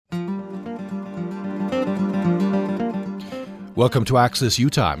Welcome to Access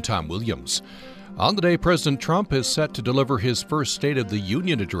Utah. I'm Tom Williams. On the day President Trump is set to deliver his first State of the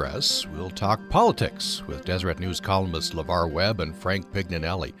Union address, we'll talk politics with Deseret News columnists LaVarr Webb and Frank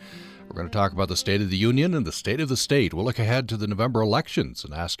Pignanelli. We're going to talk about the State of the Union and the state of the state. We'll look ahead to the November elections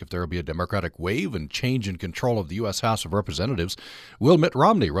and ask if there will be a Democratic wave and change in control of the U.S. House of Representatives. Will Mitt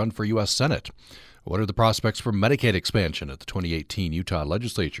Romney run for U.S. Senate? What are the prospects for Medicaid expansion at the 2018 Utah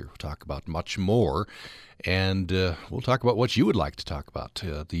legislature? We'll talk about much more. And we'll talk about what you would like to talk about.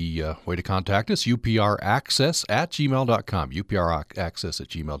 The way to contact us, upraccess@gmail.com,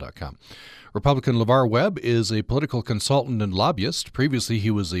 upraccess@gmail.com. Republican LaVarr Webb is a political consultant and lobbyist. Previously,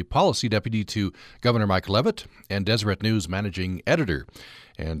 he was a policy deputy to Governor Mike Leavitt and Deseret News managing editor.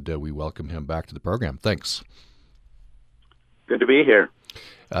 And we welcome him back to the program. Thanks. Good to be here.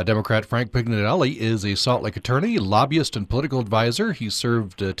 Democrat Frank Pignanelli is a Salt Lake attorney, lobbyist, and political advisor. He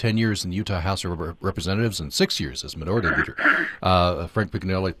served 10 years in the Utah House of Representatives and 6 years as minority leader. Frank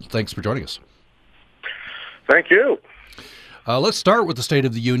Pignanelli, thanks for joining us. Thank you. Let's start with the State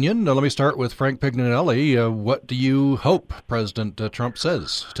of the Union. Let me start with Frank Pignanelli. What do you hope President Trump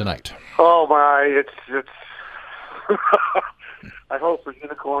says tonight? Oh, my, it's I hope for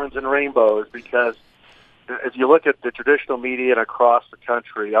unicorns and rainbows, because if you look at the traditional media and across the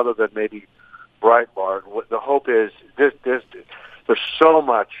country, other than maybe Breitbart, the hope is there's so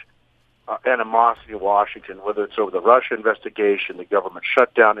much animosity in Washington, whether it's over the Russia investigation, the government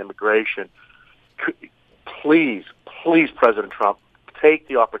shutdown, immigration. Please, President Trump, take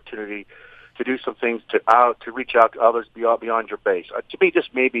the opportunity to do some things to reach out to others beyond your base. To me, this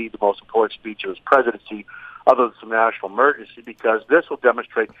may be the most important speech of his presidency, other than some national emergency, because this will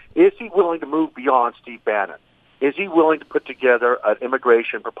demonstrate, is he willing to move beyond Steve Bannon? Is he willing to put together an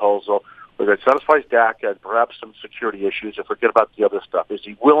immigration proposal where it satisfies DACA and perhaps some security issues and forget about the other stuff? Is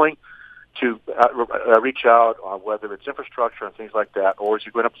he willing to reach out on whether it's infrastructure and things like that, or is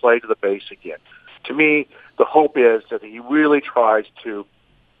he going to play to the base again? To me, the hope is that he really tries to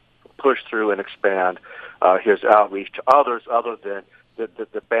push through and expand his outreach to others other than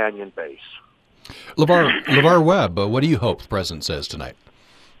the Bannon base. LaVarr Webb, what do you hope the president says tonight?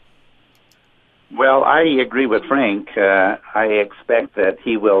 Well, I agree with Frank. I expect that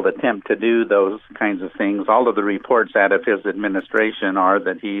he will attempt to do those kinds of things. All of the reports out of his administration are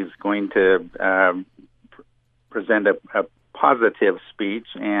that he's going to present a positive speech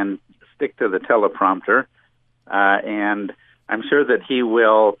and stick to the teleprompter. And I'm sure that he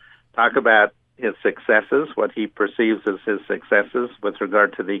will talk about his successes, what he perceives as his successes with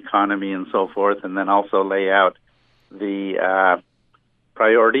regard to the economy and so forth, and then also lay out the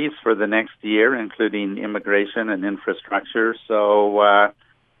priorities for the next year, including immigration and infrastructure. So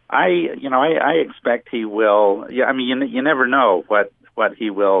I expect he will. Yeah, I mean, you never know what he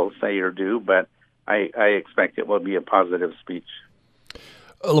will say or do, but I expect it will be a positive speech.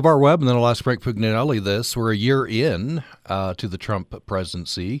 LaVarr Webb, and then I'll ask Frank Pignanelli this. We're a year in to the Trump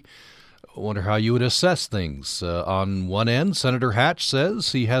presidency. I wonder how you would assess things. On one end, Senator Hatch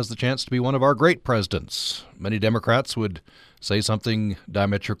says he has the chance to be one of our great presidents. Many Democrats would say something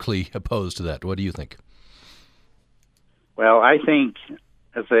diametrically opposed to that. What do you think? Well, I think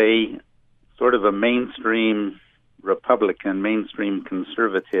as a sort of a mainstream Republican, mainstream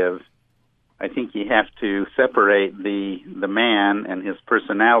conservative, I think you have to separate the man and his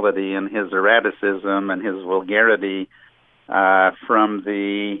personality and his erraticism and his vulgarity from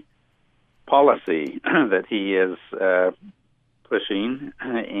the policy that he is pushing.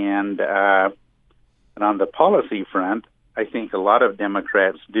 And on the policy front, I think a lot of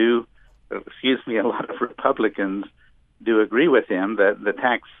Democrats a lot of Republicans do agree with him that the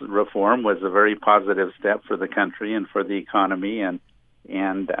tax reform was a very positive step for the country and for the economy, and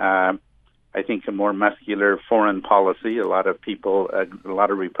I think a more muscular foreign policy. A lot of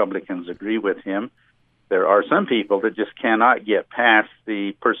Republicans agree with him. There are some people that just cannot get past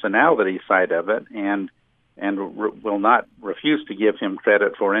the personality side of it, and will not refuse to give him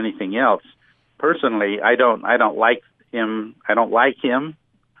credit for anything else. Personally, I don't like him. I don't like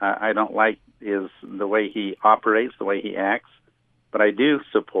the way he operates, the way he acts. But I do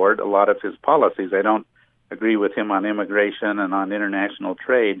support a lot of his policies. I don't agree with him on immigration and on international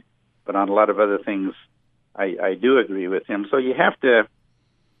trade, but on a lot of other things, I do agree with him. So you have to.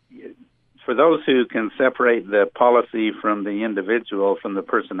 For those who can separate the policy from the individual, from the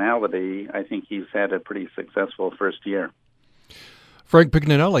personality, I think he's had a pretty successful first year. Frank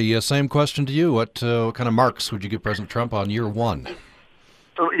Pignanelli, same question to you. What kind of marks would you give President Trump on year one?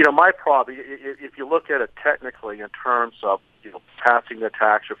 My problem, if you look at it technically in terms of passing the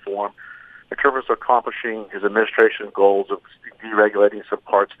tax reform, in terms of accomplishing his administration goals of deregulating some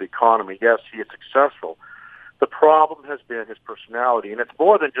parts of the economy, yes, he is successful. The problem has been his personality, and it's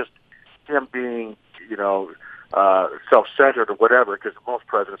more than just him being, self-centered or whatever, because most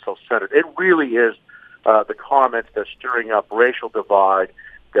presidents are self-centered. It really is the comments that's stirring up racial divide,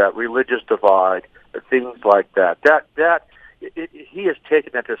 that religious divide, things like that. He has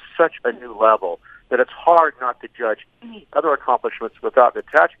taken that to such a new level that it's hard not to judge any other accomplishments without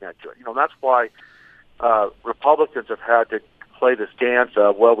attaching that to it. That's why Republicans have had to play this dance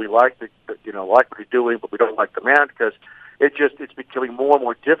of, well, we like what he's doing, but we don't like the man, because it's becoming more and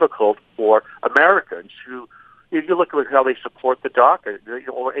more difficult for Americans who, if you look at how they support the DACA,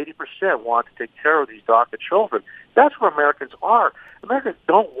 over 80% want to take care of these DACA children. That's where Americans are. Americans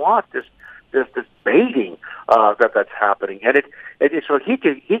don't want this baiting that's happening, and so he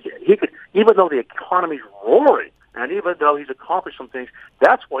could, even though the economy's roaring, and even though he's accomplished some things,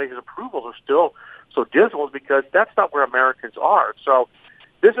 that's why his approvals are still so dismal, is because that's not where Americans are. So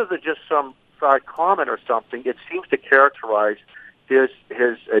this isn't just some side comment or something. It seems to characterize his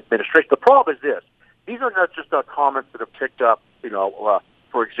administration. The problem is this: these are not just comments that are picked up,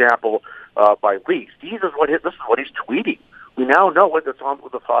 for example, by leaks. This is what he's tweeting. We now know what's on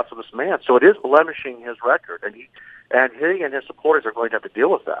with the thoughts of this man. So it is blemishing his record, and he and his supporters are going to have to deal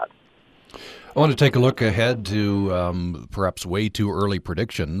with that. I want to take a look ahead to perhaps way too early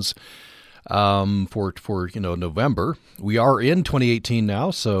predictions for November. We are in 2018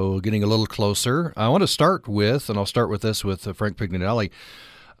 now, so getting a little closer. I want to start with, and I'll start with this with Frank Pignanelli.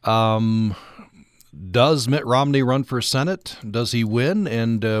 Does Mitt Romney run for Senate? Does he win?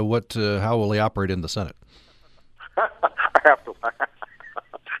 And how will he operate in the Senate? I have to laugh.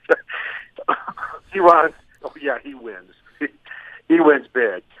 He runs. Oh yeah, he wins. He wins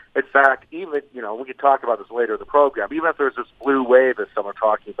big. In fact, even we can talk about this later in the program. Even if there's this blue wave that some are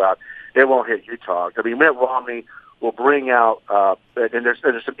talking about, it won't hit Utah. I mean, Mitt Romney will bring out, and there's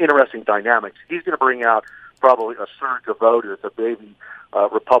some interesting dynamics. He's going to bring out probably a surge of voters, of maybe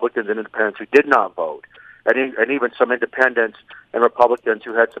Republicans and independents who did not vote, and even some independents and Republicans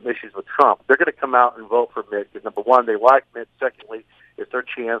who had some issues with Trump. They're going to come out and vote for Mitt because, number one, they like Mitt. Secondly, it's their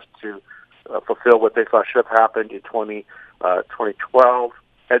chance to fulfill what they thought should have happened in 2012.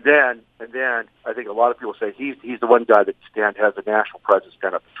 And then I think a lot of people say he's the one guy that has a national presence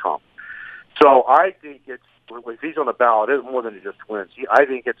stand up to Trump. So I think if he's on the ballot, it's more than he just wins. I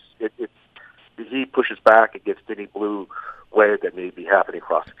think he pushes back against any blue wave that may be happening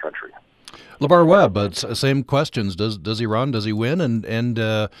across the country. LaVarr Webb, same questions. Does he run? Does he win? And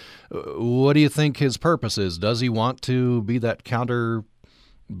what do you think his purpose is? Does he want to be that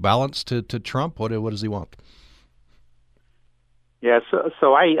counterbalance to Trump? What does he want? Yeah,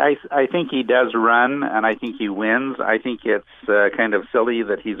 so I think he does run, and I think he wins. I think it's kind of silly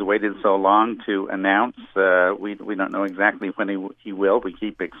that he's waited so long to announce. We don't know exactly when he will. We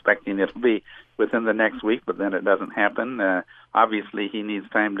keep expecting it'll be within the next week, but then it doesn't happen. Obviously, he needs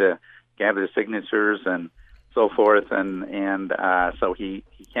time to gather signatures and so forth, and so he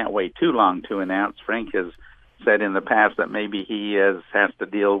can't wait too long to announce. Frank has said in the past that maybe he has to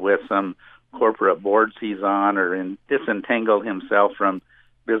deal with some corporate boards he's on, or disentangle himself from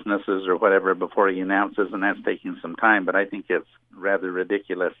businesses or whatever before he announces, and that's taking some time. But I think it's rather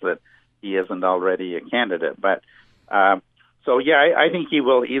ridiculous that he isn't already a candidate. But so yeah, I think he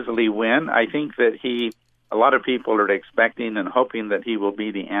will easily win. I think that a lot of people are expecting and hoping that he will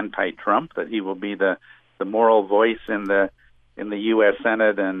be the anti-Trump, that he will be the moral voice in the U.S.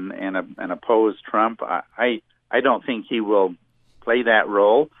 Senate and oppose Trump. I don't think he will play that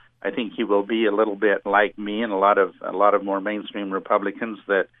role. I think he will be a little bit like me and a lot of more mainstream Republicans,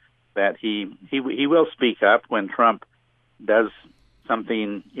 that he will speak up when Trump does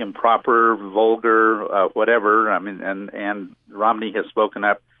something improper, vulgar, whatever. I mean, and Romney has spoken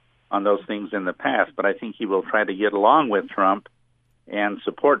up on those things in the past, but I think he will try to get along with Trump and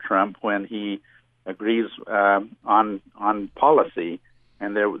support Trump when he agrees on policy,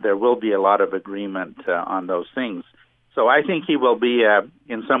 and there will be a lot of agreement on those things. So I think he will be,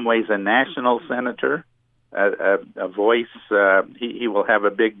 in some ways, a national senator, a voice. He will have a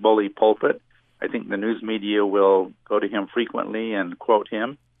big bully pulpit. I think the news media will go to him frequently and quote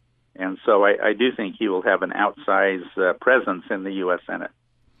him. And so I do think he will have an outsized presence in the U.S. Senate.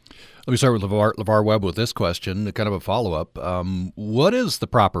 Let me start with LaVarr Webb with this question, kind of a follow-up. What is the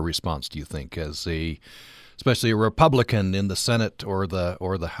proper response, do you think, especially a Republican in the Senate or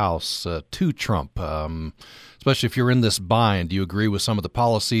the House to Trump? Especially if you're in this bind, do you agree with some of the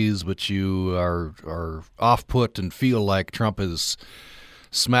policies which you are off-put and feel like Trump is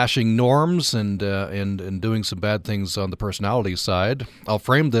smashing norms and doing some bad things on the personality side? I'll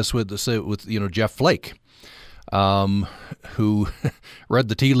frame this with Jeff Flake. who read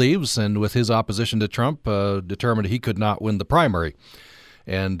the tea leaves and with his opposition to Trump determined he could not win the primary.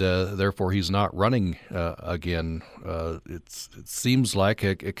 And therefore he's not running again. It seems like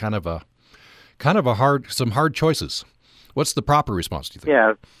a kind of a some hard choices. What's the proper response, do you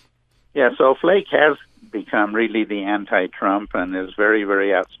think? Yeah. So Flake has become really the anti-Trump and is very,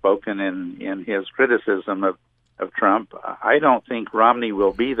 very outspoken in his criticism of Trump. I don't think Romney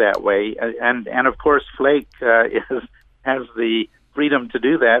will be that way, and of course Flake has the freedom to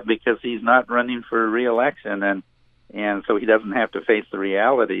do that because he's not running for re-election, and so he doesn't have to face the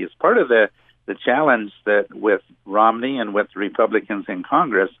realities. Part of the challenge that with Romney and with Republicans in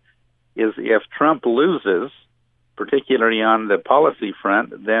Congress is if Trump loses, particularly on the policy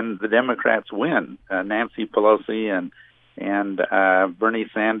front, then the Democrats win. Nancy Pelosi and Bernie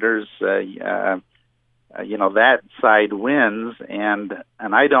Sanders, that side wins, and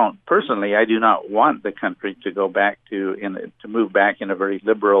I do not want the country to go back to move back in a very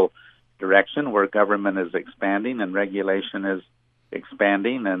liberal direction where government is expanding and regulation is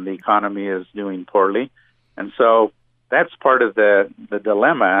expanding and the economy is doing poorly. And so that's part of the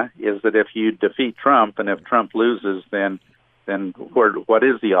dilemma, is that if you defeat Trump and if Trump loses, then what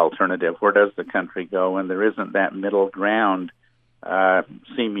is the alternative? Where does the country go? And there isn't that middle ground,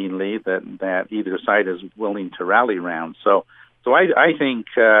 seemingly, that either side is willing to rally around. So I think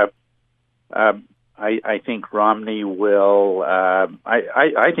I think Romney will.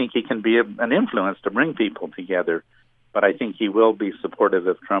 I think he can be an influence to bring people together, but I think he will be supportive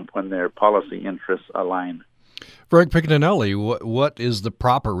of Trump when their policy interests align. Frank Pignanelli, what is the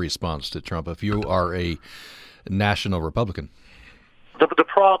proper response to Trump if you are a national Republican? The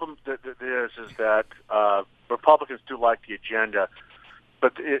problem is that Republicans do like the agenda,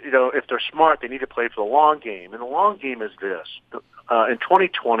 but if they're smart, they need to play for the long game. And the long game is this: in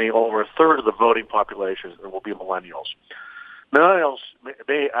 2020, over a third of the voting population will be millennials. Millennials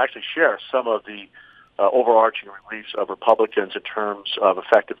may actually share some of the overarching beliefs of Republicans in terms of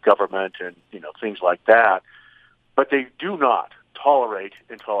effective government and things like that, but they do not tolerate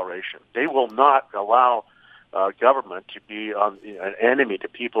intoleration. They will not allow government to be an enemy to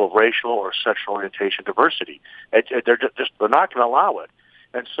people of racial or sexual orientation diversity. They're not going to allow it.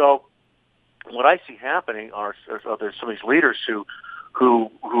 And so what I see happening are there's some of these leaders who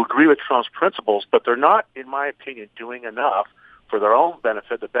agree with Trump's principles, but they're not, in my opinion, doing enough for their own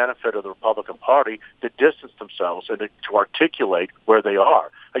benefit, the benefit of the Republican Party, to distance themselves and to articulate where they are.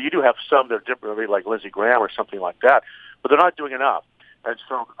 You do have some that are different, like Lindsey Graham or something like that, but they're not doing enough. And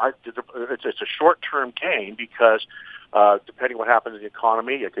so it's a short-term gain because depending what happens in the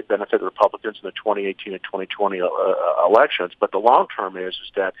economy, it could benefit the Republicans in the 2018 and 2020 elections. But the long term is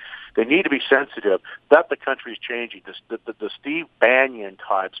that they need to be sensitive that the country is changing. The Steve Bannon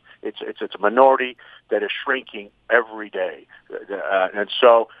types, it's a minority that is shrinking every day. And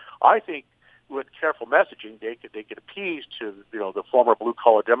so I think with careful messaging, they could appease to the former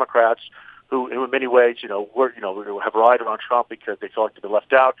blue-collar Democrats who in many ways, have relied on Trump because they feel like they've been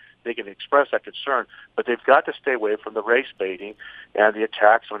left out. They can express that concern, but they've got to stay away from the race baiting and the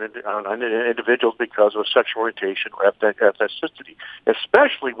attacks on individuals because of sexual orientation or ethnicity,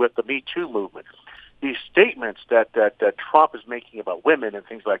 especially with the Me Too movement. These statements that Trump is making about women and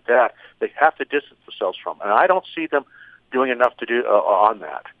things like that, they have to distance themselves from, and I don't see them doing enough to do on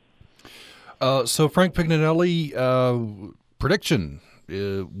that. So, Frank Pignanelli, prediction.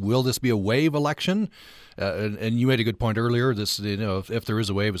 Will this be a wave election? And you made a good point earlier. This, if there is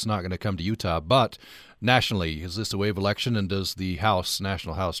a wave, it's not going to come to Utah. But nationally, is this a wave election? And does the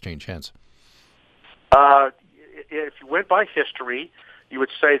National House, change hands? If you went by history, you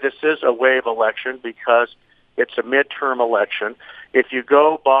would say this is a wave election because it's a midterm election. If you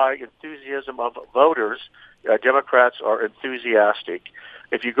go by enthusiasm of voters, Democrats are enthusiastic.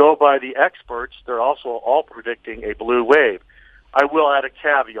 If you go by the experts, they're also all predicting a blue wave. I will add a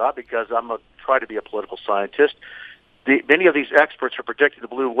caveat because I'm try to be a political scientist. Many of these experts who predicted the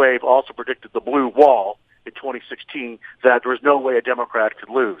blue wave also predicted the blue wall in 2016, that there was no way a Democrat could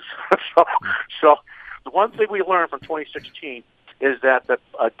lose. So the one thing we learned from 2016 is that the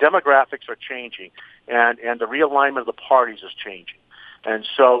demographics are changing and the realignment of the parties is changing. And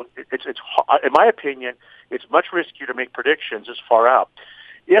so it's in my opinion, it's much riskier to make predictions this far out.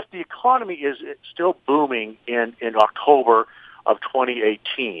 If the economy is still booming in October of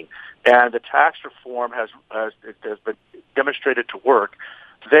 2018, and the tax reform has been demonstrated to work,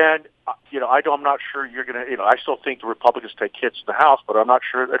 then I'm not sure you're going to. I still think the Republicans take hits in the House, but I'm not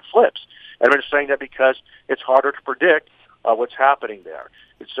sure it flips. And I'm just saying that because it's harder to predict what's happening there.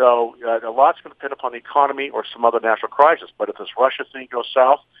 And so a lot's going to depend upon the economy or some other national crisis. But if this Russia thing goes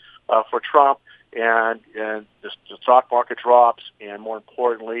south for Trump, and the stock market drops, and more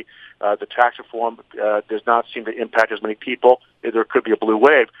importantly, the tax reform does not seem to impact as many people, there could be a blue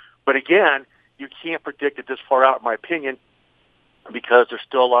wave. But again, you can't predict it this far out, in my opinion, because there's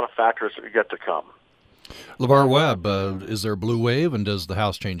still a lot of factors that are yet to come. LaVarr Webb, is there a blue wave, and does the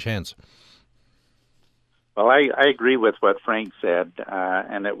House change hands? Well, I agree with what Frank said,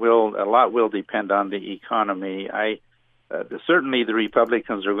 and a lot will depend on the economy. Certainly the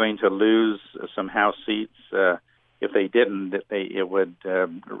Republicans are going to lose some House seats. If they didn't, it would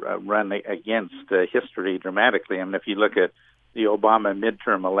run against history dramatically. I mean, if you look at the Obama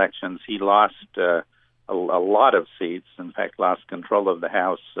midterm elections, he lost a lot of seats. In fact, lost control of the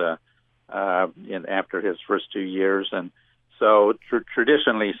House after his first 2 years. And so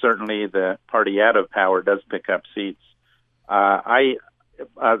traditionally, certainly the party out of power does pick up seats.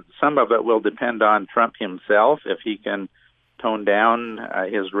 Some of it will depend on Trump himself, if he can tone down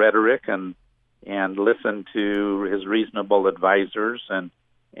his rhetoric and listen to his reasonable advisors and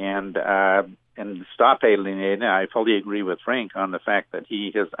stop alienating. I fully agree with Frank on the fact that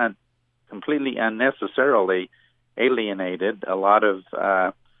he has completely unnecessarily alienated a lot of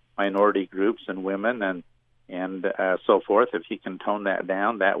minority groups and women and so forth. If he can tone that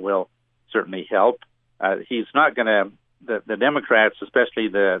down, that will certainly help. He's not going to. The Democrats, especially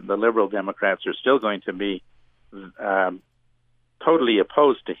the liberal Democrats, are still going to be totally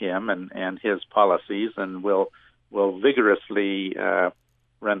opposed to him and his policies, and will vigorously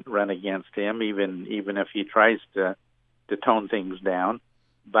run against him, even if he tries to tone things down.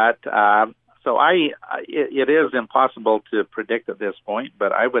 But it is impossible to predict at this point.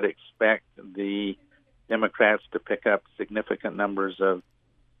 But I would expect the Democrats to pick up significant numbers of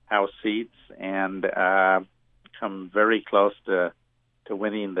House seats and come very close to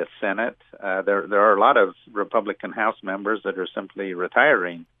winning the Senate. There are a lot of Republican House members that are simply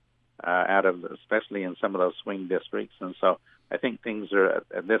retiring especially in some of those swing districts. And so I think things are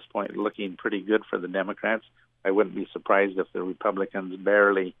at this point looking pretty good for the Democrats. I wouldn't be surprised if the Republicans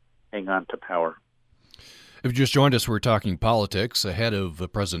barely hang on to power. If you just joined us, we're talking politics ahead of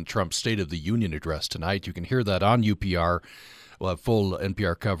President Trump's State of the Union address tonight. You can hear that on UPR. We'll have full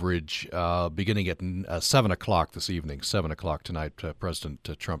NPR coverage beginning at 7 o'clock this evening, 7 o'clock tonight. President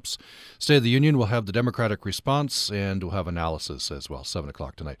Trump's State of the Union. We'll have the Democratic response, and we'll have analysis as well, 7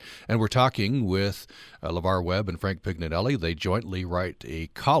 o'clock tonight. And we're talking with LaVarr Webb and Frank Pignanelli. They jointly write a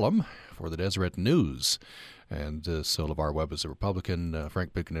column for the Deseret News. And so LaVarr Webb is a Republican,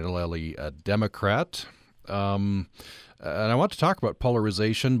 Frank Pignanelli a Democrat. And I want to talk about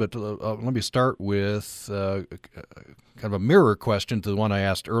polarization, but let me start with kind of a mirror question to the one I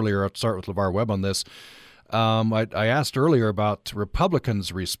asked earlier. I'll start with LaVarr Webb on this. I asked earlier about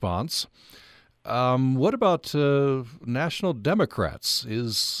Republicans' response. What about national Democrats?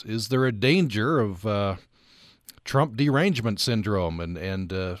 Is there a danger of Trump derangement syndrome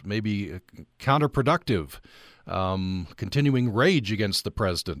and maybe counterproductive? Continuing rage against the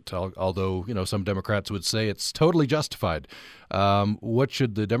president, although some Democrats would say it's totally justified. What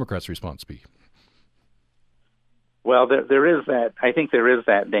should the Democrats' response be? Well, there is that. I think there is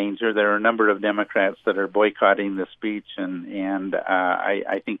that danger. There are a number of Democrats that are boycotting the speech, and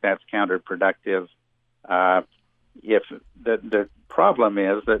I think that's counterproductive. If the problem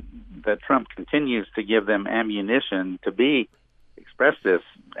is that Trump continues to give them ammunition to express this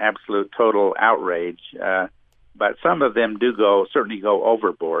absolute total outrage. But some of them certainly go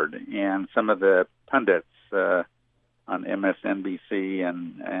overboard, and some of the pundits on MSNBC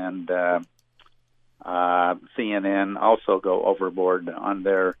and CNN also go overboard on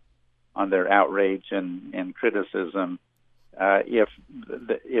their outrage and criticism. If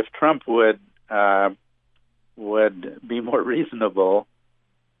Trump would be more reasonable,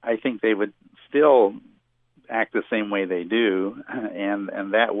 I think they would still act the same way they do,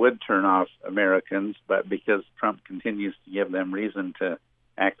 and that would turn off Americans. But because Trump continues to give them reason to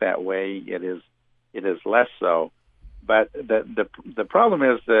act that way, it is less so. But the problem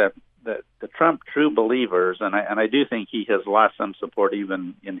is that the Trump true believers, and I do think he has lost some support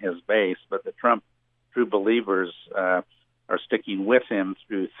even in his base, but the Trump true believers are sticking with him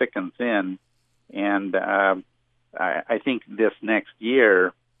through thick and thin. And I think this next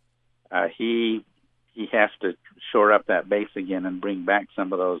year he has to shore up that base again and bring back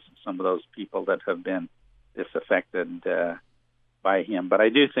some of those people that have been disaffected by him. But I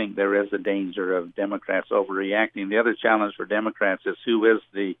do think there is a danger of Democrats overreacting. The other challenge for Democrats is who is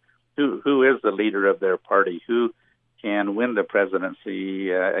the leader of their party, who can win the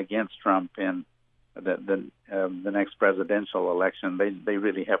presidency against Trump in the next presidential election. They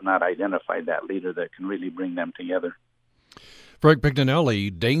really have not identified that leader that can really bring them together. Frank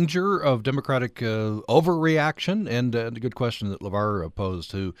Pignanelli, danger of Democratic overreaction, and a good question that LaVarr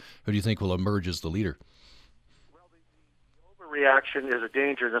posed. Who do you think will emerge as the leader? Well, the overreaction is a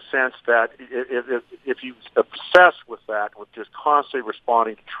danger in the sense that if you obsess with that, with just constantly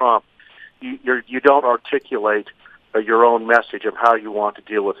responding to Trump, you don't articulate your own message of how you want to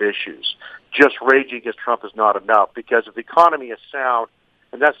deal with issues. Just raging against Trump is not enough, because if the economy is sound,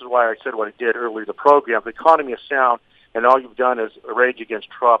 and this is why I said what I did earlier in the program, the economy is sound, and all you've done is rage against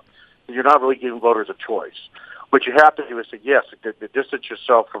Trump, you're not really giving voters a choice. What you have to do is say, yes, distance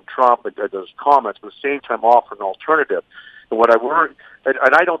yourself from Trump and those comments, but at the same time offer an alternative. And what I worry, and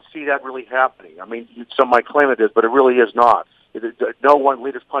I don't see that really happening. I mean, some might claim it is, but it really is not. No one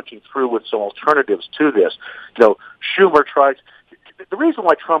leader's punching through with some alternatives to this. Schumer tries. The reason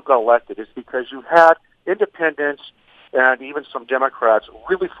why Trump got elected is because you had independents and even some Democrats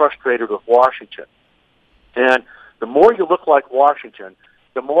really frustrated with Washington. And the more you look like Washington,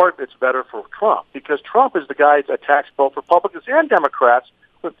 the more it's better for Trump, because Trump is the guy that attacks both Republicans and Democrats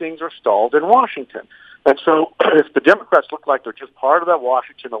when things are stalled in Washington. And so if the Democrats look like they're just part of that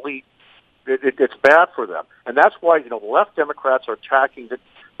Washington elite, it's bad for them. And that's why, the left Democrats are attacking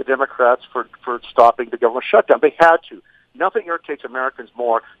the Democrats for stopping the government shutdown. They had to. Nothing irritates Americans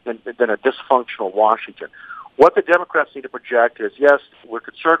more than a dysfunctional Washington. What the Democrats need to project is, yes, we're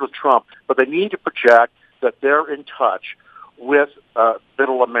concerned with Trump, but they need to project that they're in touch with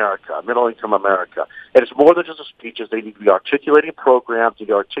middle-income America. And it's more than just speeches. They need to be articulating programs, they need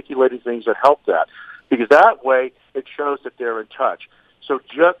to be articulating things that help that. Because that way, it shows that they're in touch. So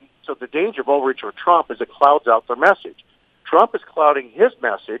the danger of overreach for Trump is it clouds out their message. Trump is clouding his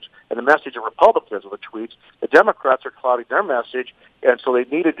message and the message of Republicans with the tweets. The Democrats are clouding their message, and so they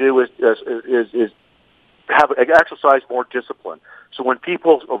need to do is exercise more discipline. So when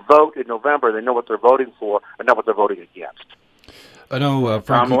people vote in November, they know what they're voting for and not what they're voting against. I know,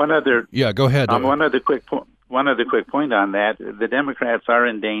 Frank. Yeah, go ahead. One other quick point on that: the Democrats are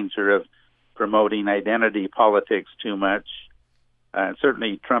in danger of promoting identity politics too much.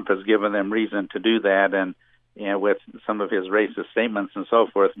 Certainly, Trump has given them reason to do that, and with some of his racist statements and so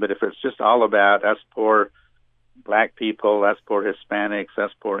forth. But if it's just all about us poor black people, us poor Hispanics,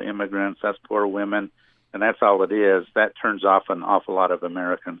 us poor immigrants, us poor women, and that's all it is, that turns off an awful lot of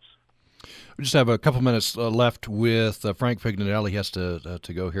Americans. We just have a couple minutes left with Frank Pignanelli. He has to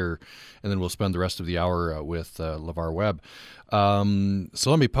go here, and then we'll spend the rest of the hour with LaVarr Webb.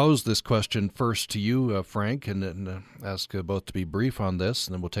 So let me pose this question first to you, Frank, and ask both to be brief on this,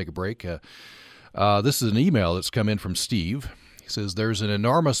 and then we'll take a break. This is an email that's come in from Steve. He says, there's an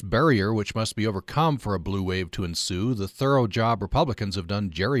enormous barrier which must be overcome for a blue wave to ensue. The thorough job Republicans have done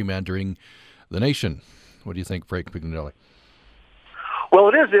gerrymandering the nation. What do you think, Frank Pignanelli? Well,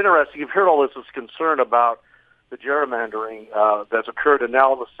 it is interesting. You've heard all this concern about the gerrymandering that's occurred, and now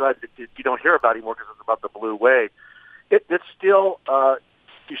all of a sudden you don't hear about it anymore because it's about the blue wave. It's still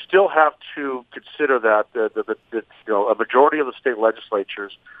you still have to consider that a majority of the state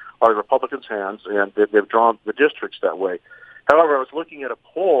legislatures are in Republicans' hands, and they've drawn the districts that way. However, I was looking at a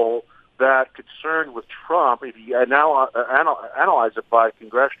poll that concerned with Trump, if you now analyze it by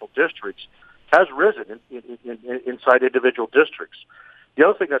congressional districts, has risen inside individual districts. The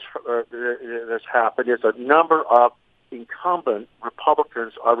other thing that's happened is a number of incumbent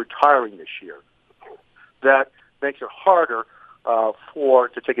Republicans are retiring this year. That makes it harder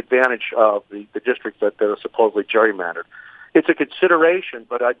to take advantage of the districts that are supposedly gerrymandered. It's a consideration,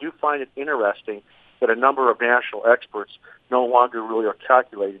 but I do find it interesting that a number of national experts no longer really are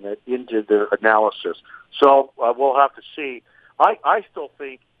calculating it into their analysis. So we'll have to see. I still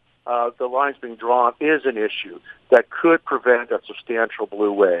think the lines being drawn is an issue that could prevent a substantial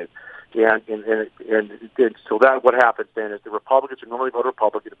blue wave. And so that what happens then is the Republicans who normally vote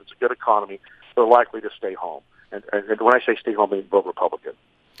Republican, if it's a good economy, they're likely to stay home. And when I say stay home, I mean vote Republican.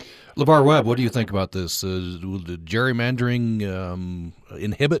 LaVarr Webb, what do you think about this? Will the gerrymandering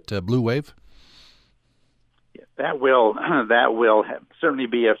inhibit a blue wave? That will certainly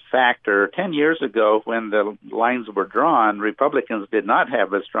be a factor. 10 years ago, when the lines were drawn, Republicans did not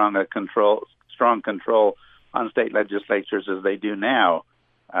have as strong control on state legislatures as they do now.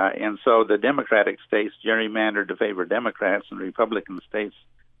 And so the Democratic states gerrymandered to favor Democrats, and Republican states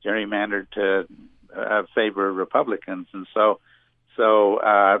gerrymandered to favor Republicans. And so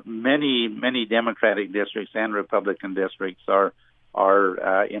many Democratic districts and Republican districts are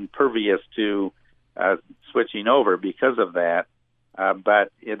impervious to switching over because of that.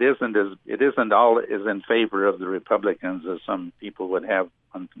 But it isn't all is in favor of the Republicans as some people would have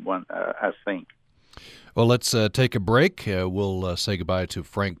us think. Well, let's take a break. We'll say goodbye to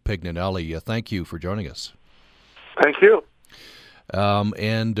Frank Pignanelli. Thank you for joining us. Thank you.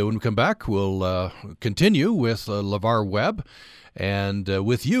 And when we come back, we'll continue with LaVarr Webb and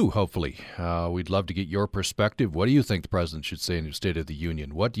with you, hopefully. We'd love to get your perspective. What do you think the president should say in his State of the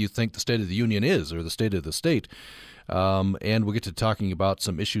Union? What do you think the State of the Union is, or the state of the state? And we'll get to talking about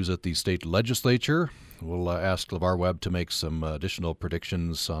some issues at the state legislature. We'll ask LaVarr Webb to make some additional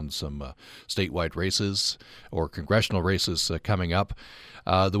predictions on some statewide races or congressional races coming up.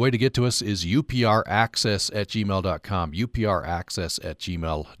 The way to get to us is upraccess@gmail.com,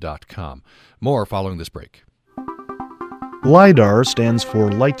 upraccess@gmail.com. More following this break. LiDAR stands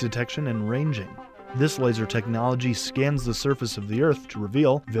for light detection and ranging. This laser technology scans the surface of the Earth to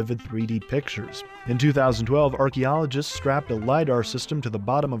reveal vivid 3D pictures. In 2012, archaeologists strapped a LiDAR system to the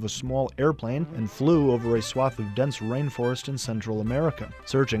bottom of a small airplane and flew over a swath of dense rainforest in Central America,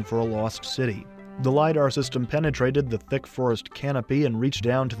 searching for a lost city. The LiDAR system penetrated the thick forest canopy and reached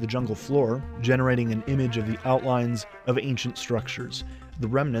down to the jungle floor, generating an image of the outlines of ancient structures, the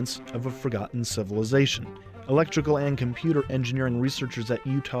remnants of a forgotten civilization. Electrical and computer engineering researchers at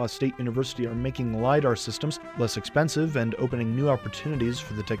Utah State University are making LiDAR systems less expensive and opening new opportunities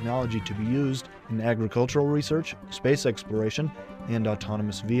for the technology to be used in agricultural research, space exploration, and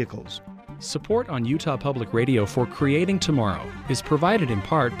autonomous vehicles. Support on Utah Public Radio for Creating Tomorrow is provided in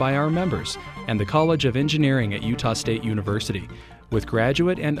part by our members and the College of Engineering at Utah State University, with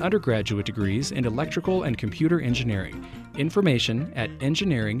graduate and undergraduate degrees in electrical and computer engineering. Information at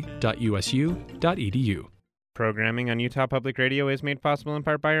engineering.usu.edu. Programming on Utah Public Radio is made possible in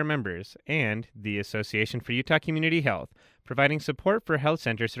part by our members and the Association for Utah Community Health, providing support for health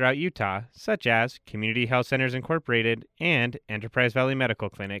centers throughout Utah, such as Community Health Centers Incorporated and Enterprise Valley Medical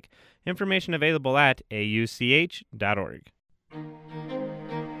Clinic. Information available at auch.org.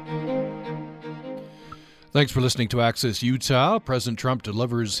 Thanks for listening to Access Utah. President Trump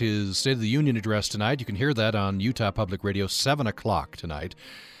delivers his State of the Union address tonight. You can hear that on Utah Public Radio, 7 o'clock tonight.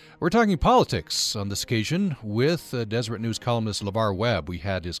 We're talking politics on this occasion with Deseret News columnist LaVarr Webb. We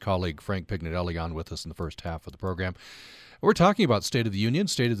had his colleague Frank Pignanelli on with us in the first half of the program. We're talking about State of the Union,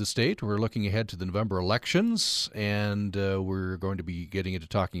 State of the State. We're looking ahead to the November elections, and we're going to be getting into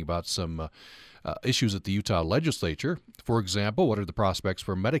talking about some issues at the Utah legislature. For example, what are the prospects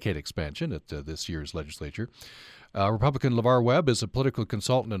for Medicaid expansion at this year's legislature? Republican LaVarr Webb is a political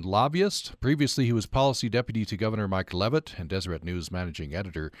consultant and lobbyist. Previously, he was policy deputy to Governor Mike Leavitt and Deseret News managing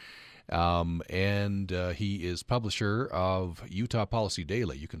editor. And he is publisher of Utah Policy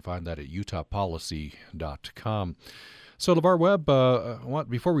Daily. You can find that at utahpolicy.com. So, LaVarr Webb,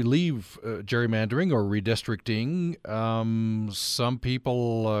 before we leave gerrymandering or redistricting, some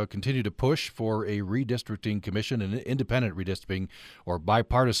people continue to push for a redistricting commission, an independent redistricting or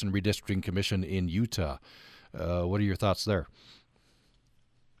bipartisan redistricting commission in Utah. What are your thoughts there?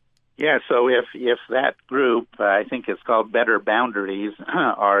 Yeah, so if that group, I think it's called Better Boundaries,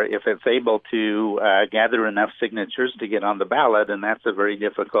 or if it's able to gather enough signatures to get on the ballot, and that's a very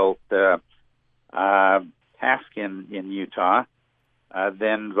difficult task in Utah,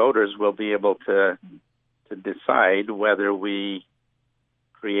 then voters will be able to decide whether we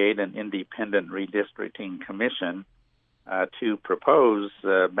create an independent redistricting commission to propose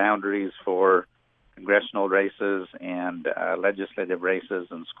boundaries for congressional races and legislative races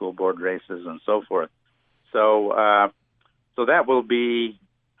and school board races and so forth. So that will be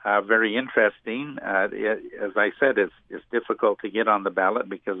very interesting. As I said, it's difficult to get on the ballot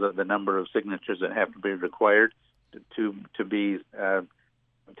because of the number of signatures that have to be required to be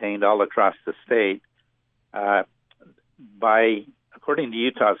obtained all across the state. According to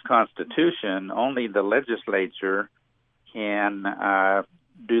Utah's Constitution, only the legislature can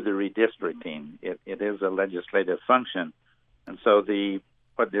do the redistricting. It is a legislative function, and so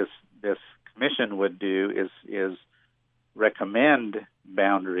what this commission would do is recommend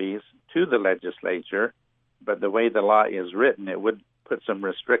boundaries to the legislature, but the way the law is written, it would put some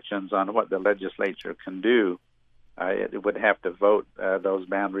restrictions on what the legislature can do. It would have to vote those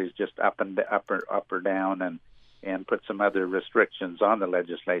boundaries just up or down, and put some other restrictions on the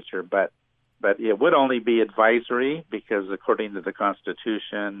legislature, but it would only be advisory because, according to the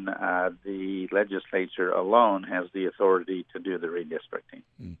Constitution, the legislature alone has the authority to do the redistricting.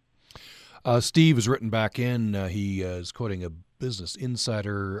 Steve has written back in. He is quoting a Business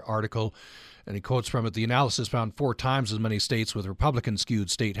Insider article, and he quotes from it, "The analysis found 4 times as many states with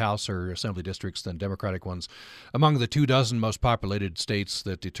Republican-skewed state house or assembly districts than Democratic ones. Among the 24 most populated states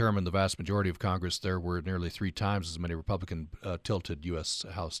that determine the vast majority of Congress, there were nearly 3 times as many Republican-tilted U.S.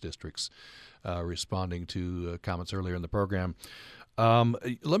 House districts," responding to comments earlier in the program.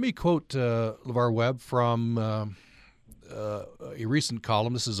 Let me quote LaVarr Webb from a recent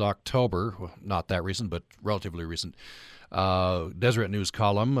column. This is October, well, not that recent, but relatively recent. Deseret News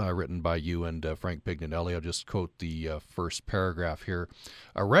column written by you and Frank Pignanelli. I'll just quote the first paragraph here.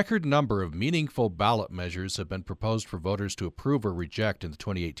 A record number of meaningful ballot measures have been proposed for voters to approve or reject in the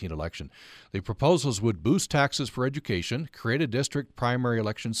 2018 election. The proposals would boost taxes for education, create a district primary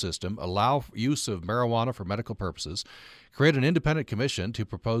election system, allow use of marijuana for medical purposes, create an independent commission to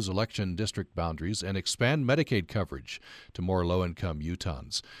propose election district boundaries, and expand Medicaid coverage to more low-income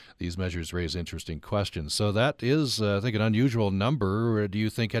Utahns. These measures raise interesting questions. So that is, I think, an unusual number. Do you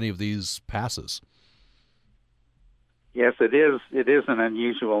think any of these passes? Yes, it is. It is an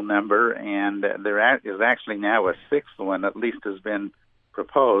unusual number, and there is actually now a sixth one, at least has been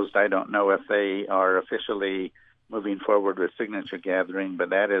proposed. I don't know if they are officially moving forward with signature gathering, but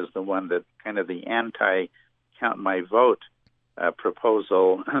that is the one that kind of the anti-count my vote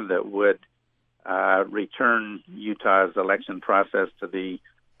proposal that would return Utah's election process to the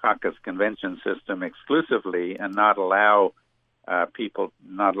caucus convention system exclusively and not allow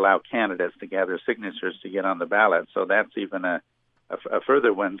candidates to gather signatures to get on the ballot. So that's even a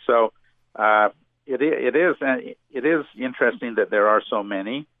further one. So it is interesting that there are so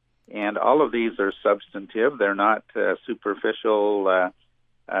many, and all of these are substantive. They're not superficial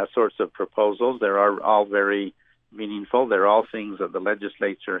sorts of proposals. They're all very meaningful. They're all things that the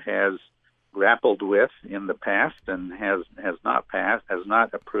legislature has grappled with in the past and has not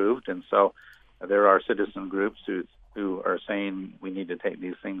approved. And so there are citizen groups who are saying we need to take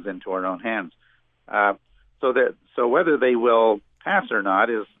these things into our own hands. So whether they will pass or not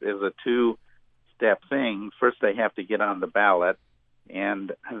is a two-step thing. First, they have to get on the ballot,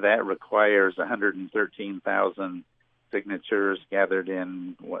 and that requires 113,000 signatures gathered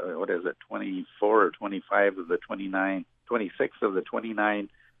in, what is it, 24 or 25 of the 26 of the 29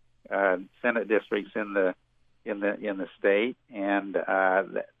 Senate districts in the state, and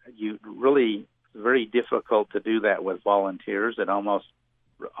you really, it's very difficult to do that with volunteers. It almost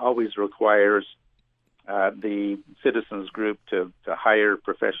always requires the citizens group to hire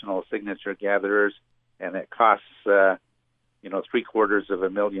professional signature gatherers, and it costs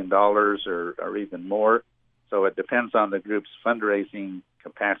 $750,000 or even more. So it depends on the group's fundraising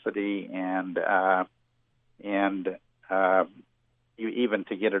capacity and even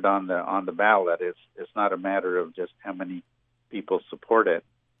to get it on the ballot. It's not a matter of just how many people support it.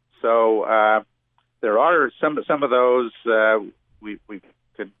 So there are some of those. We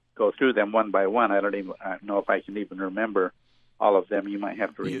could go through them one by one. I don't know if I can even remember all of them. You might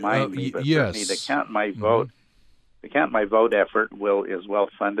have to remind me. But yes. Certainly the Count My Vote. The Count My Vote effort is well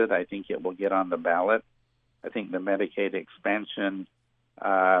funded. I think it will get on the ballot. I think the Medicaid expansion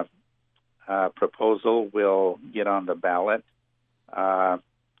proposal will get on the ballot. Our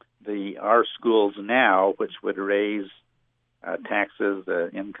schools now, which would raise taxes, the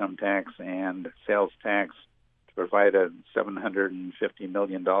income tax and sales tax, to provide a $750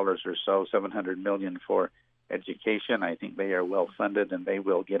 million or so, $700 million for education. I think they are well funded and they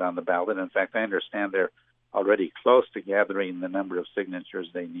will get on the ballot. In fact, I understand they're already close to gathering the number of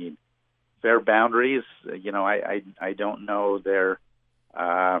signatures they need. Fair boundaries, I don't know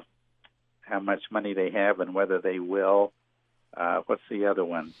how much money they have and whether they will. What's the other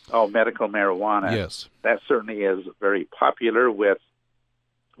one? Oh, medical marijuana. Yes. That certainly is very popular with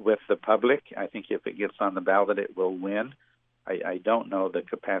the public. I think if it gets on the ballot, it will win. I don't know the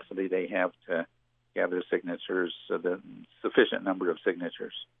capacity they have to gather signatures, the sufficient number of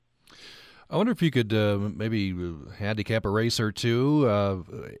signatures. I wonder if you could maybe handicap a race or two,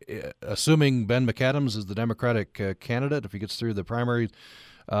 assuming Ben McAdams is the Democratic candidate. If he gets through the primary,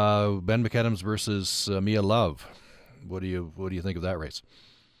 Ben McAdams versus Mia Love. What do you think of that race?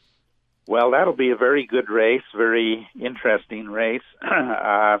 Well, that'll be a very good race, very interesting race.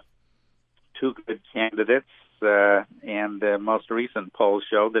 Two good candidates, and the most recent polls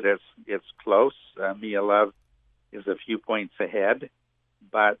show that it's close. Mia Love is a few points ahead,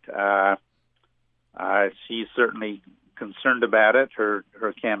 but she's certainly concerned about it. Her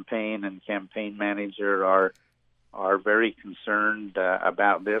campaign and campaign manager are very concerned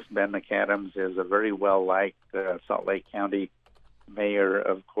about this. Ben McAdams is a very well-liked Salt Lake County mayor,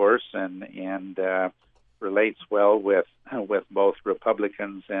 of course, and relates well with both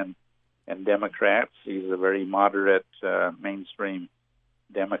Republicans and Democrats. He's a very moderate mainstream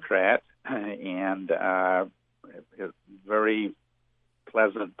Democrat and a very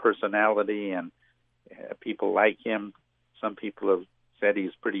pleasant personality, and people like him. Some people have said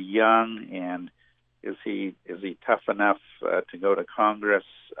he's pretty young, and is he tough enough to go to Congress?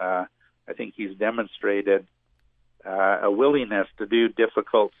 I think he's demonstrated a willingness to do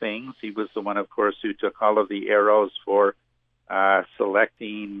difficult things. He was the one, of course, who took all of the arrows for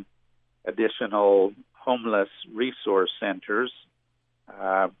selecting additional homeless resource centers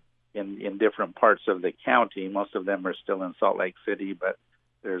in different parts of the county. Most of them are still in Salt Lake City, but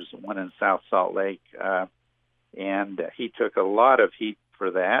there's one in South Salt Lake. And he took a lot of heat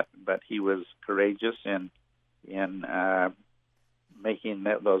for that, but he was courageous in making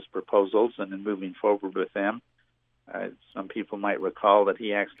those proposals and in moving forward with them. Some people might recall that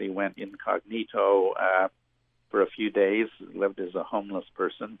he actually went incognito for a few days, lived as a homeless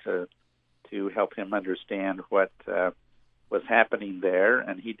person to help him understand what was happening there.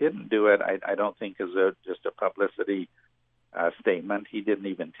 And he didn't do it, I don't think, as just a publicity statement. He didn't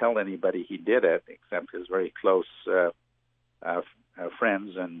even tell anybody he did it, except his very close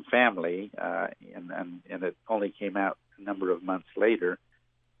friends and family. And it only came out a number of months later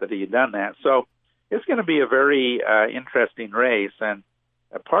that he had done that. So it's going to be a very interesting race. And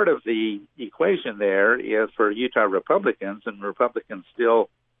a part of the equation there is for Utah Republicans, and Republicans still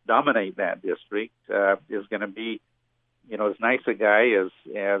dominate that district, is going to be, as nice a guy as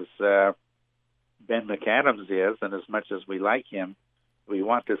Ben McAdams is, and as much as we like him, we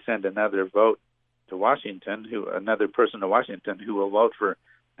want to send another person to Washington who will vote for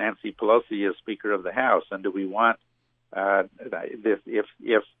Nancy Pelosi as Speaker of the House. And do we want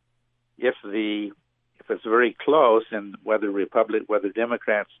if it's very close, and whether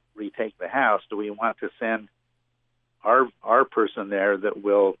Democrats retake the House, do we want to send our person there that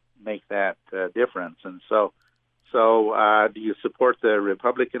will make that difference? And so do you support the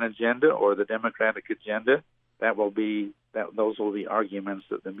Republican agenda or the Democratic agenda? Those will be arguments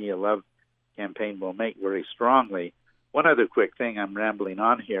that the Mia Love campaign will make very strongly. One other quick thing, I'm rambling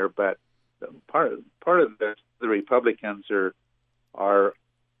on here, but part of the Republicans are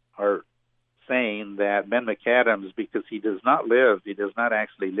saying that Ben McAdams, because he does not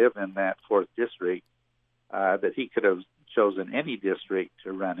actually live in that 4th district, that he could have chosen any district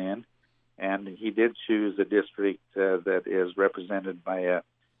to run in, and he did choose a district that is represented by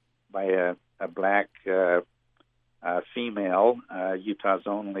a black female, Utah's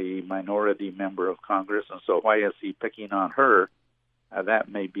only minority member of Congress. And so why is he picking on her? That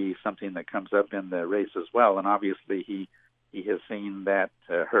may be something that comes up in the race as well. And obviously he has seen that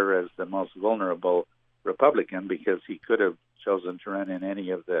her as the most vulnerable Republican, because he could have chosen to run in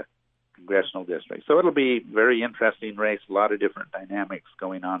any of the congressional districts. So it'll be a very interesting race, a lot of different dynamics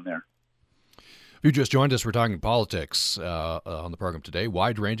going on there. If you just joined us, we're talking politics on the program today,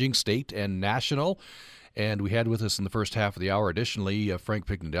 wide-ranging, state and national. And we had with us in the first half of the hour, additionally, Frank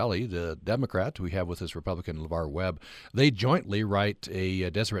Pignanelli, the Democrat. We have with us Republican LaVarr Webb. They jointly write a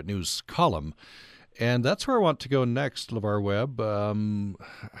Deseret News column. And that's where I want to go next, LaVarr Webb.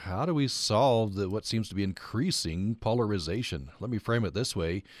 How do we solve what seems to be increasing polarization? Let me frame it this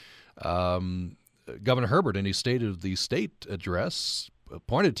way. Governor Herbert, in his State of the State address,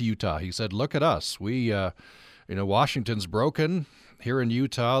 pointed to Utah. He said, look at us. We, Washington's broken. Here in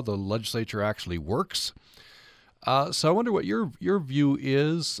Utah, the legislature actually works. So I wonder what your view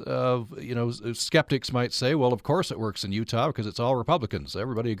is of, skeptics might say, well, of course it works in Utah because it's all Republicans.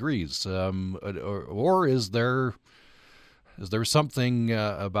 Everybody agrees. Or is there something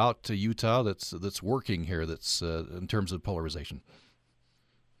about Utah that's working here that's in terms of polarization?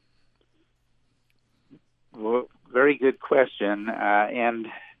 Well, very good question. And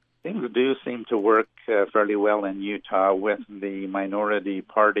things do seem to work fairly well in Utah, with the minority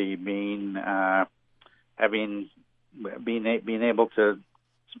party being able to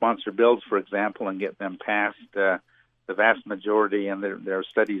sponsor bills, for example, and get them passed. The vast majority, and there are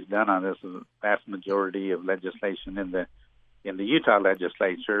studies done on this, the vast majority of legislation in the Utah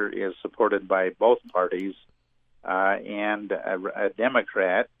legislature is supported by both parties, and a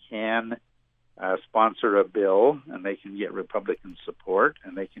Democrat can sponsor a bill, and they can get Republican support,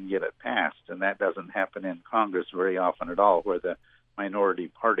 and they can get it passed. And that doesn't happen in Congress very often at all, where the minority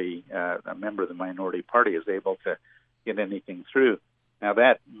party, a member of the minority party, is able to get anything through. Now,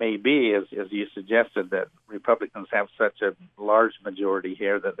 that may be, as you suggested, that Republicans have such a large majority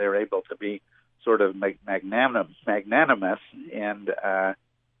here that they're able to be sort of magnanimous and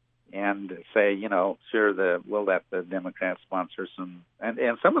say, sure, we'll let the Democrats sponsor some.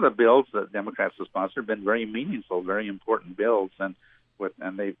 And some of the bills that Democrats have sponsored have been very meaningful, very important bills, and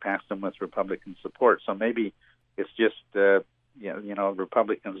they've passed them with Republican support. So maybe it's just,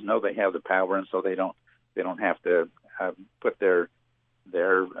 Republicans know they have the power, and so they don't have to put their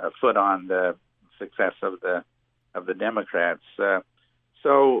foot on the success of the Democrats.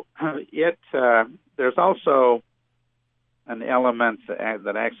 So there's also an element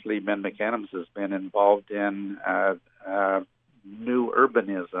that actually Ben McAdams has been involved in, new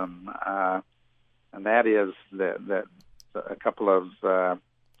urbanism, and that is that a couple of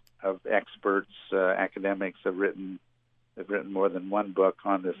experts, academics have written more than one book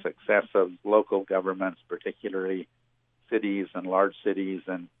on the success of local governments, particularly cities and large cities,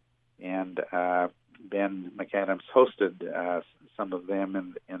 and Ben McAdams hosted some of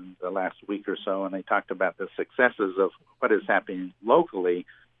them in the last week or so, and they talked about the successes of what is happening locally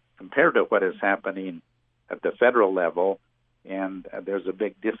compared to what is happening at the federal level, and there's a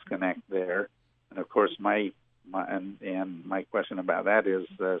big disconnect there. And of course, my question about that is,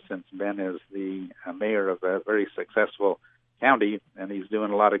 since Ben is the mayor of a very successful county and he's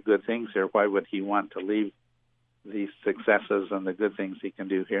doing a lot of good things here, why would he want to leave these successes and the good things he can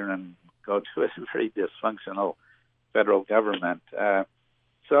do here and go to a very dysfunctional federal government?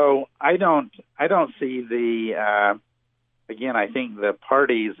 So I don't see the. Again, I think the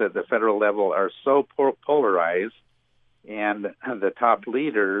parties at the federal level are so polarized, and the top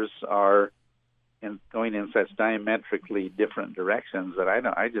leaders are going in such diametrically different directions that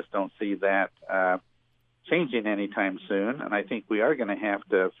I just don't see that changing anytime soon. And I think we are going to have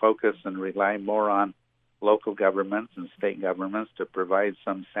to focus and rely more on local governments and state governments to provide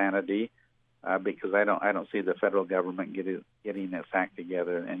some sanity, because I don't see the federal government getting its act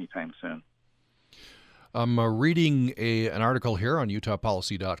together anytime soon. I'm reading an article here on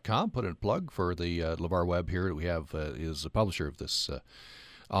UtahPolicy.com. Put in a plug for the LaVarr Webb here. We have is the publisher of this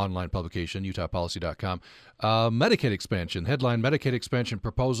online publication, UtahPolicy.com. Medicaid expansion. Headline: Medicaid expansion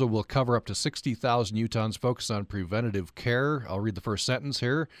proposal will cover up to 60,000 Utahns. Focus on preventative care. I'll read the first sentence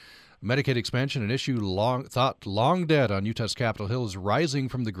here. Medicaid expansion, an issue thought long dead on Utah's Capitol Hill, is rising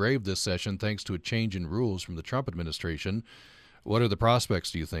from the grave this session thanks to a change in rules from the Trump administration. What are the prospects,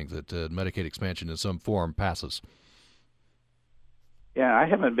 do you think, that Medicaid expansion in some form passes? Yeah, I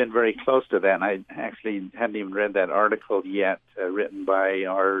haven't been very close to that, and I actually hadn't even read that article yet, written by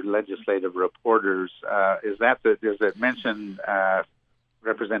our legislative reporters. Does it mention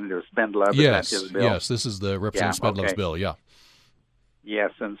Representative Spendlove? Yes, is that his bill? Yes, this is the Representative Spendlove's bill, yeah.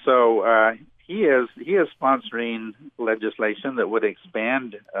 Yes, and so he is sponsoring legislation that would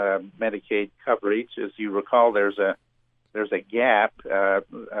expand Medicaid coverage. As you recall, there's a gap.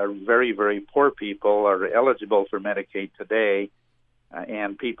 Very, very poor people are eligible for Medicaid today,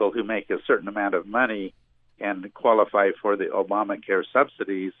 and people who make a certain amount of money can qualify for the Obamacare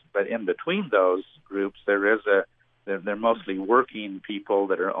subsidies. But in between those groups, they're mostly working people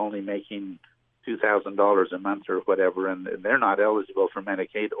that are only making $2,000 a month or whatever, and they're not eligible for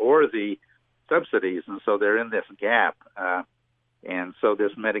Medicaid or the subsidies, and so they're in this gap. And so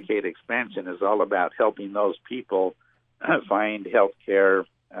this Medicaid expansion is all about helping those people find health care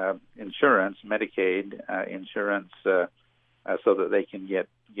insurance, Medicaid insurance, so that they can get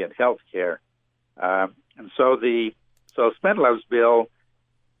health care. And so Spendlove's bill,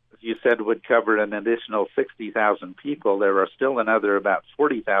 as you said, would cover an additional 60,000 people. There are still another about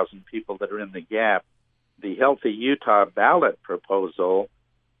 40,000 people that are in the gap. The Healthy Utah ballot proposal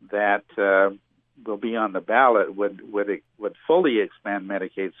that will be on the ballot would fully expand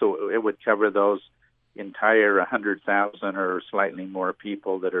Medicaid, so it would cover those entire 100,000 or slightly more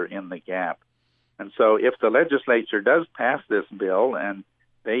people that are in the gap. And so if the legislature does pass this bill, and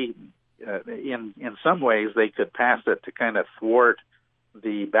they in some ways they could pass it to kind of thwart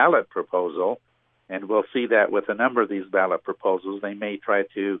the ballot proposal, and we'll see that with a number of these ballot proposals. They may try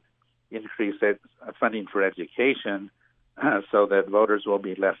to increase funding for education so that voters will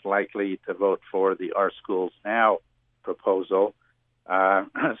be less likely to vote for the Our Schools Now proposal.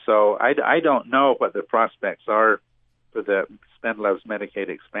 So I don't know what the prospects are for the Spendlove's Medicaid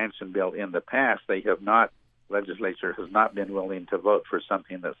expansion bill. In the past, legislature has not been willing to vote for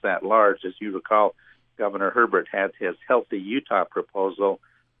something that's that large. As you recall, Governor Herbert had his Healthy Utah proposal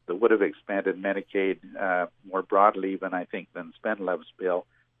that would have expanded Medicaid more broadly than Spendlove's bill.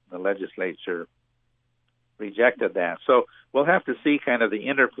 The legislature rejected that. So we'll have to see kind of the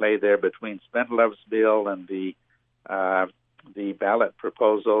interplay there between Spendlove's bill and the ballot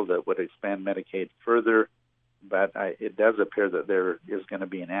proposal that would expand Medicaid further. But it does appear that there is going to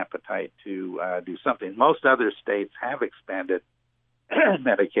be an appetite to do something. Most other states have expanded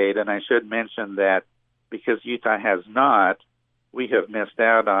Medicaid, and I should mention that because Utah has not, we have missed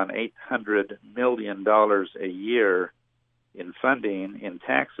out on $800 million a year in funding in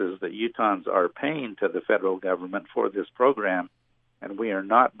taxes that Utahns are paying to the federal government for this program, and we are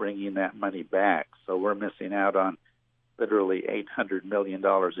not bringing that money back. So we're missing out on literally $800 million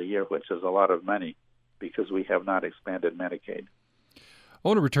a year, which is a lot of money, because we have not expanded Medicaid. I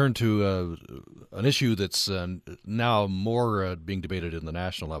want to return to an issue that's now more being debated in the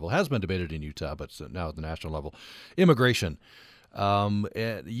national level. It has been debated in Utah, but now at the national level. Immigration.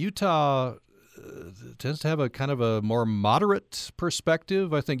 Utah tends to have a kind of a more moderate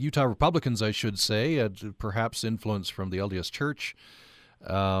perspective. I think Utah Republicans, I should say, had perhaps influence from the LDS Church.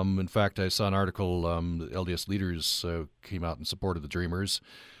 In fact, I saw an article, the LDS leaders came out in support of the Dreamers.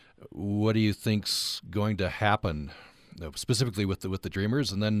 What do you think's going to happen, specifically with the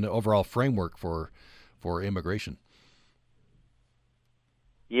Dreamers, and then the overall framework for immigration?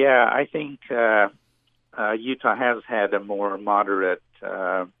 Yeah, I think Utah has had a more moderate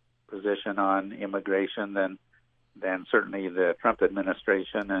position on immigration than certainly the Trump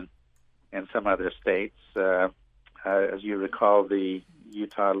administration and some other states. As you recall, the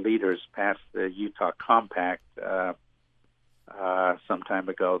Utah leaders passed the Utah Compact some time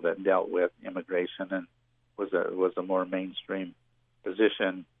ago that dealt with immigration and was a more mainstream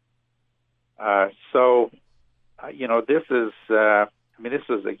position. This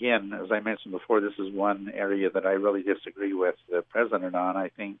is, again, as I mentioned before, this is one area that I really disagree with the president on. I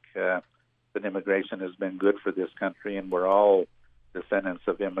think that immigration has been good for this country, and we're all descendants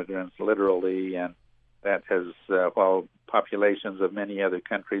of immigrants, literally, and that has, while populations of many other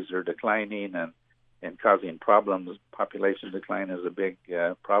countries are declining and causing problems, population decline is a big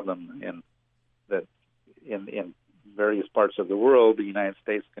problem in various parts of the world. The United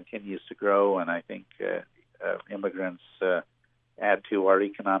States continues to grow, and I think immigrants add to our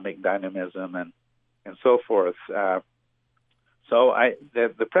economic dynamism and so forth. The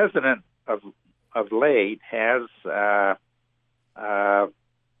president of late has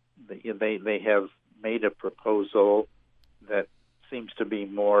they have made a proposal that seems to be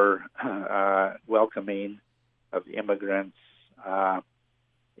more welcoming of immigrants,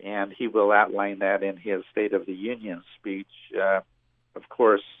 and he will outline that in his State of the Union speech. Of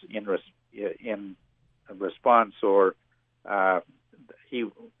course, in response, or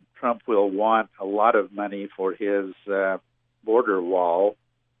Trump will want a lot of money for his border wall,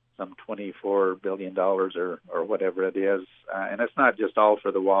 some $24 billion or whatever it is, and it's not just all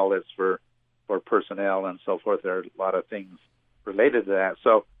for the wall; it's for personnel and so forth. There are a lot of things related to that.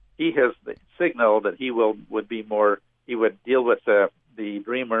 So he has signaled that he would deal with the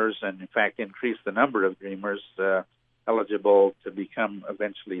Dreamers, and in fact increase the number of Dreamers eligible to become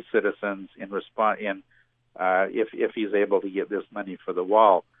eventually citizens if he's able to get this money for the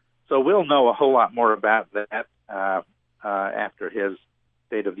wall. So we'll know a whole lot more about that after his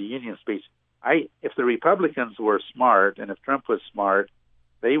State of the Union speech. If the Republicans were smart, and if Trump was smart,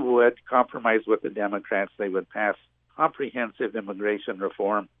 they would compromise with the Democrats. They would pass comprehensive immigration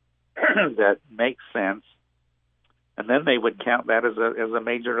reform that makes sense, and then they would count that as a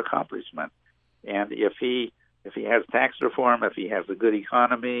major accomplishment. And if he has tax reform, if he has a good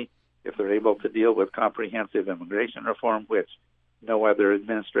economy, if they're able to deal with comprehensive immigration reform, which no other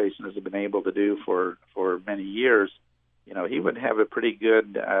administration has been able to do for many years, he would have a pretty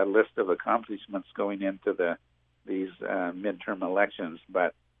good list of accomplishments going into these midterm elections.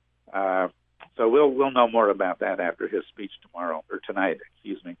 But so we'll know more about that after his speech tonight.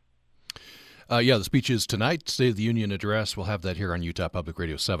 The speech is tonight, State of the Union address. We'll have that here on Utah Public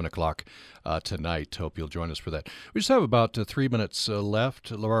Radio, 7 o'clock tonight. Hope you'll join us for that. We just have about 3 minutes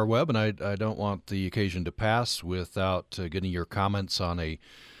left, LaVarr Webb, and I don't want the occasion to pass without getting your comments on a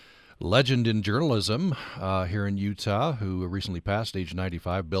legend in journalism here in Utah who recently passed, age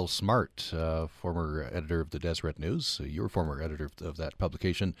 95, Bill Smart, former editor of the Deseret News. You were former editor of that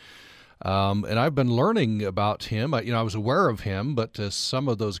publication. And I've been learning about him. I was aware of him, but some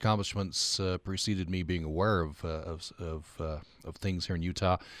of those accomplishments preceded me being aware of things here in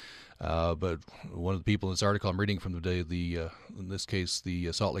Utah. But one of the people in this article I'm reading from today, in this case,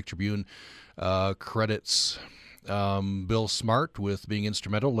 the Salt Lake Tribune, credits Bill Smart with being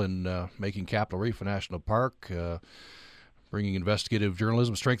instrumental in making Capitol Reef a national park, bringing investigative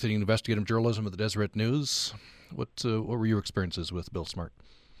journalism, strengthening investigative journalism at the Deseret News. What were your experiences with Bill Smart?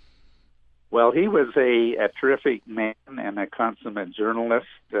 Well, he was a terrific man and a consummate journalist.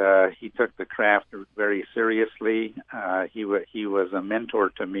 He took the craft very seriously. He was a mentor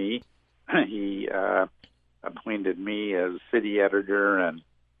to me. He appointed me as city editor, and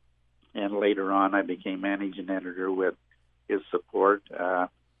later on I became managing editor with his support.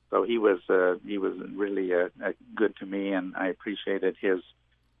 So he was really good to me, and I appreciated his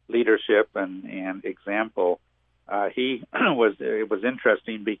leadership and example. It was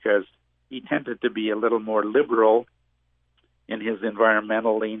interesting because he tended to be a little more liberal in his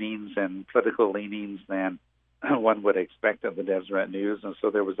environmental leanings and political leanings than one would expect of the Deseret News, and so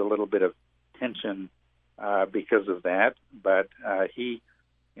there was a little bit of tension because of that. But he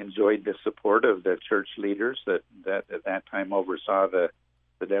enjoyed the support of the church leaders that at that time oversaw the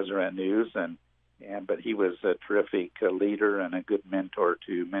Deseret News, but he was a terrific leader and a good mentor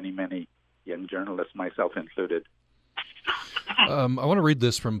to many young journalists, myself included. I want to read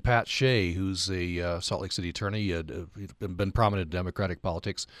this from Pat Shea, who's a Salt Lake City attorney, been prominent in Democratic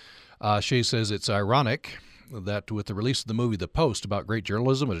politics. Shea says it's ironic that with the release of the movie The Post about great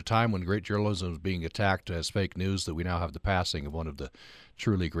journalism at a time when great journalism is being attacked as fake news, that we now have the passing of one of the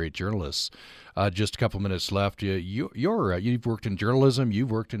truly great journalists. Just a couple minutes left. You've worked in journalism.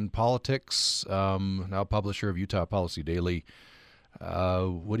 You've worked in politics, now publisher of Utah Policy Daily.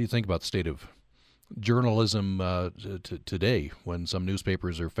 What do you think about the state of journalism today when some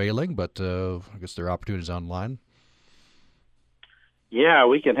newspapers are failing, but I guess there are opportunities online? Yeah,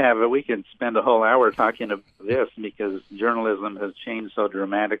 we could spend a whole hour talking about this, because journalism has changed so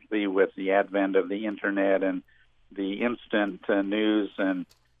dramatically with the advent of the internet and the instant news and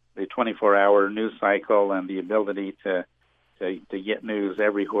the 24-hour news cycle and the ability to get news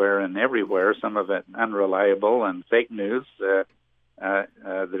everywhere and everywhere. Some of it unreliable and fake news.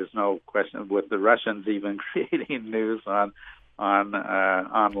 There's no question with the Russians even creating news on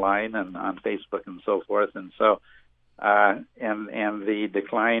online and on Facebook and so forth, and so. And the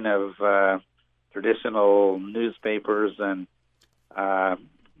decline of traditional newspapers and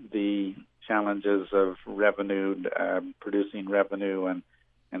the challenges of revenue, producing revenue, and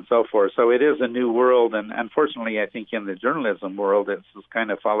so forth. So it is a new world, and unfortunately, I think in the journalism world, it's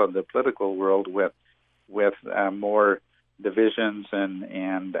kind of followed the political world with more divisions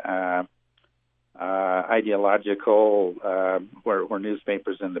and ideological, where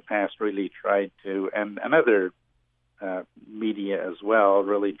newspapers in the past really tried to, and other media as well,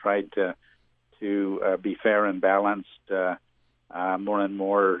 really tried to be fair and balanced. More and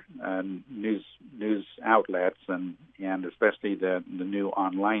more news outlets and especially the new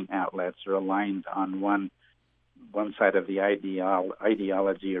online outlets are aligned on one side of the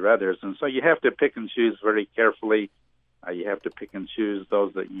ideology or others, and so you have to pick and choose very carefully. You have to pick and choose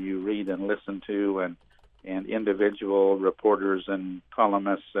those that you read and listen to, and individual reporters and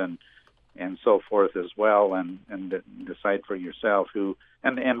columnists and so forth as well, and decide for yourself who,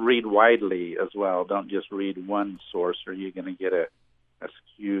 and read widely as well. Don't just read one source, or you're going to get a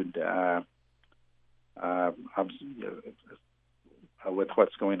skewed with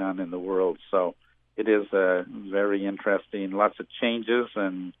what's going on in the world. So it is very interesting, lots of changes,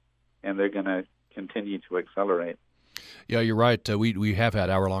 and they're going to continue to accelerate. Yeah, you're right. We have had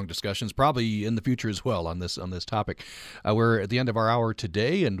hour-long discussions, probably in the future as well, on this topic. We're at the end of our hour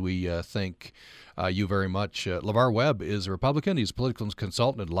today, and we thank you very much. LaVarr Webb is a Republican. He's a political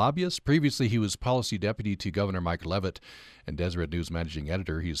consultant and lobbyist. Previously, he was policy deputy to Governor Mike Leavitt and Deseret News managing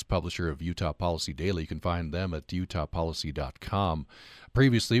editor. He's publisher of Utah Policy Daily. You can find them at utahpolicy.com.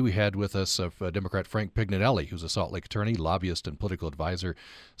 Previously, we had with us Democrat Frank Pignanelli, who's a Salt Lake attorney, lobbyist, and political advisor,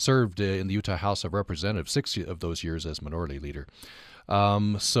 served in the Utah House of Representatives 6 of those years as minority leader.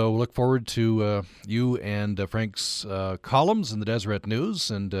 So look forward to you and Frank's columns in the Deseret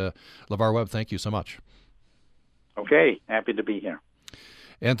News. And LaVarr Webb, thank you so much. Okay, happy to be here.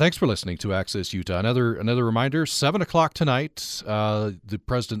 And thanks for listening to Access Utah. Another reminder, 7 o'clock tonight, the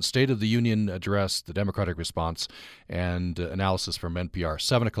President's State of the Union address, the Democratic response, and analysis from NPR,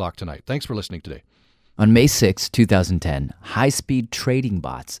 7 o'clock tonight. Thanks for listening today. On May 6, 2010, high-speed trading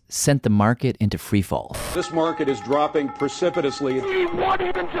bots sent the market into freefall. This market is dropping precipitously. We won't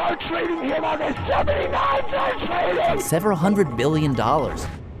even start trading him on the 79 trading. Several $100 billion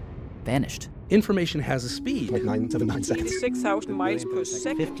vanished. Information has a speed. Like 979 seconds. 6,000 miles per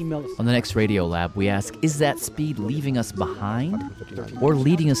second. 50 milliseconds. On the next Radio Lab, we ask, is that speed leaving us behind or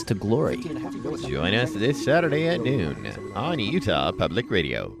leading us to glory? Join us this Saturday at noon on Utah Public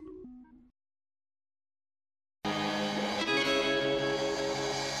Radio.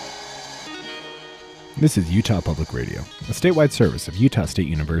 This is Utah Public Radio, a statewide service of Utah State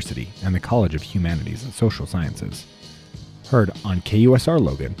University and the College of Humanities and Social Sciences. Heard on KUSR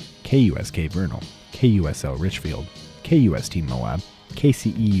Logan, KUSK Vernal, KUSL Richfield, KUST Moab,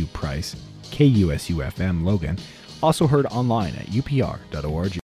 KCEU Price, KUSU-FM Logan, also heard online at upr.org.